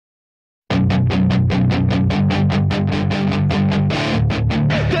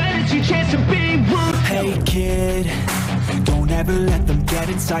it. Don't ever let them get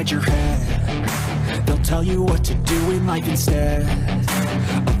inside your head. They'll tell you what to do in life instead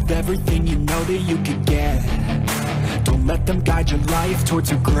of everything you know that you could get. Don't let them guide your life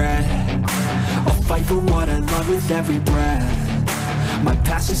towards regret. I'll fight for what I love with every breath. My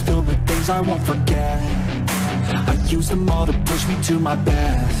past is filled with things I won't forget. I use them all to push me to my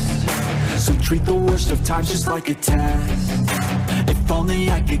best. So treat the worst of times just like a test. If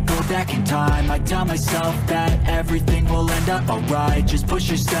only I could go back in time, I'd tell myself that everything will end up alright. Just push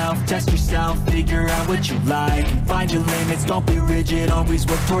yourself, test yourself, figure out what you like, and find your limits, don't be rigid, always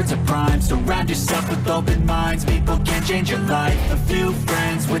work towards a prime. Surround yourself with open minds, people can change your life. A few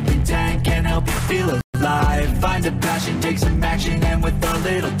friends with intent can help you feel alive. Find a passion, take some action, and with a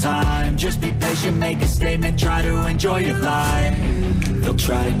little time, just be patient, make a statement, try to enjoy your life. They'll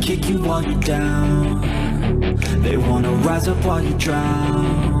try to kick you while you're down. They wanna rise up while you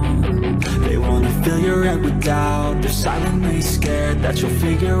drown. They wanna fill your head with doubt. They're silently scared that you'll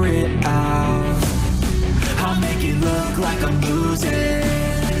figure it out. I'll make it look like I'm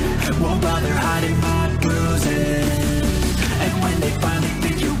losing, won't bother hiding my bruises. And when they finally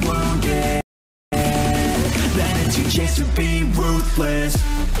think you're wounded, then it's your chance to be ruthless.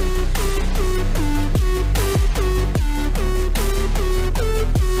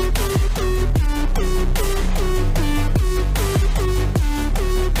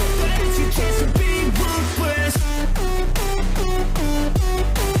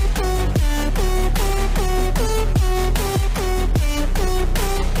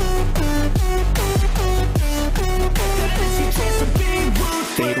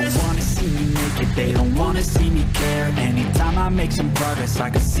 They don't wanna see me care. Anytime I make some progress, I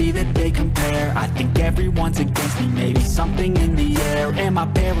can see that they compare. I think everyone's against me, maybe something in the air. Am I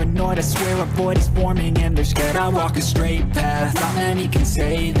paranoid? I swear a void is forming and they're scared. I walk a straight path, not many can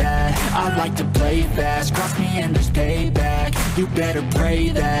say that. I like to play fast, cross me and there's payback. You better pray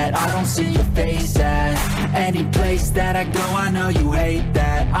that I don't see your face at any place that I go. I know you hate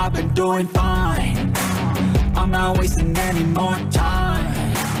that. I've been doing fine, I'm not wasting any more time.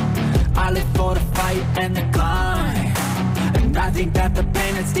 I live for the fight and the climb, and I think that the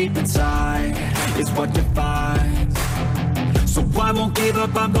pain that's deep inside is what defines. So I won't give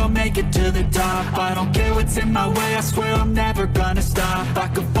up, I'm gonna make it to the top. I don't care what's in my way, I swear I'm never gonna stop. I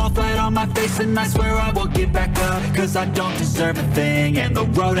could fall flat on my face and I swear I will get back up, cause I don't deserve a thing and the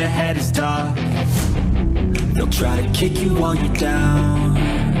road ahead is tough. They'll try to kick you while you're down.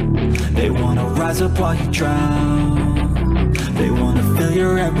 They wanna rise up while you drown. They wanna fill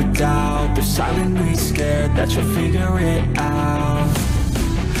your head with doubt. They're silently scared that you'll figure it out.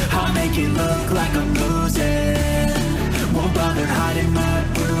 I'll make it look like I'm losing, won't bother hiding my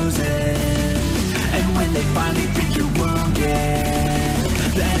bruises. And when they finally think you're wounded,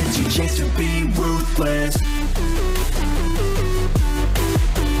 then it's your chance to be ruthless.